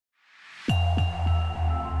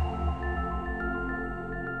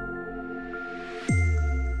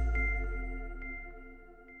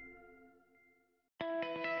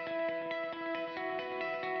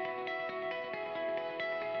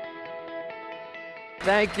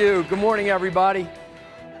Thank you. Good morning, everybody.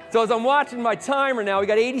 So as I'm watching my timer now, we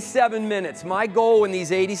got 87 minutes. My goal in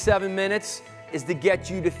these 87 minutes is to get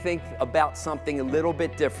you to think about something a little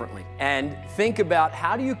bit differently and think about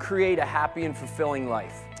how do you create a happy and fulfilling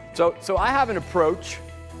life. So I have an approach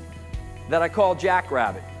that I call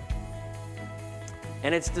Jackrabbit.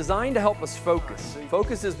 And it's designed to help us focus.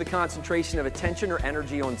 Focus is the concentration of attention or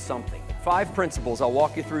energy on something. 5 principles I'll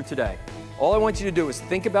walk you through today. All I want you to do is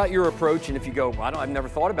think about your approach, and if you go, well, I've never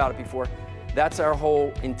thought about it before, that's our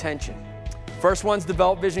whole intention. First one's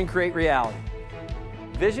develop vision, create reality.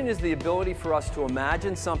 Vision is the ability for us to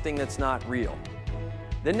imagine something that's not real.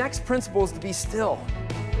 The next principle is to be still.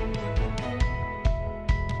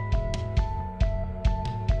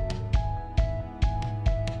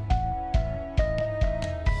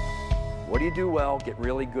 What do you do well? Get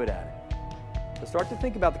really good at it. So start to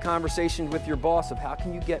think about the conversation with your boss of how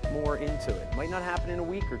can you get more into it. It might not happen in a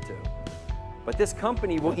week or two, but this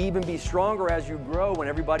company will even be stronger as you grow when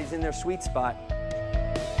everybody's in their sweet spot.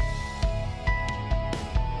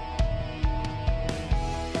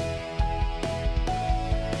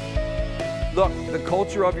 Look, the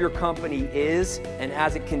culture of your company is, and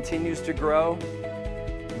as it continues to grow,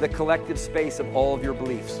 the collective space of all of your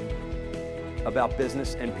beliefs about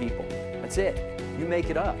business and people. That's it. You make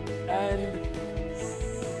it up. And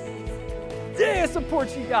yeah,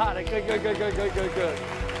 support, you got it. Good, good, good, good, good, good, good.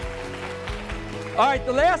 All right,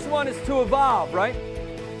 the last one is to evolve, right?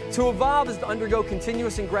 To evolve is to undergo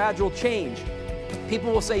continuous and gradual change.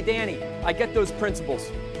 People will say, Danny, I get those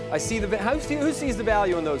principles. I see the, who sees the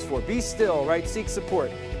value in those 4? Be still, right? Seek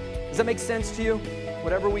support. Does that make sense to you?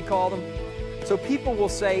 Whatever we call them. So people will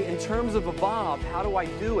say, in terms of evolve, how do I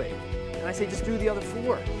do it? And I say, just do the other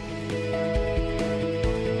 4.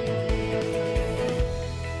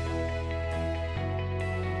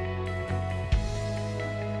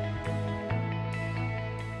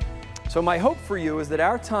 So my hope for you is that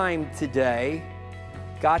our time today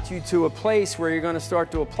got you to a place where you're going to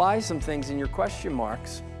start to apply some things in your question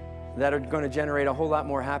marks that are going to generate a whole lot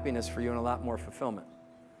more happiness for you and a lot more fulfillment.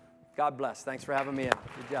 God bless. Thanks for having me in.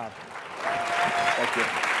 Good job. Thank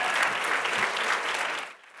you.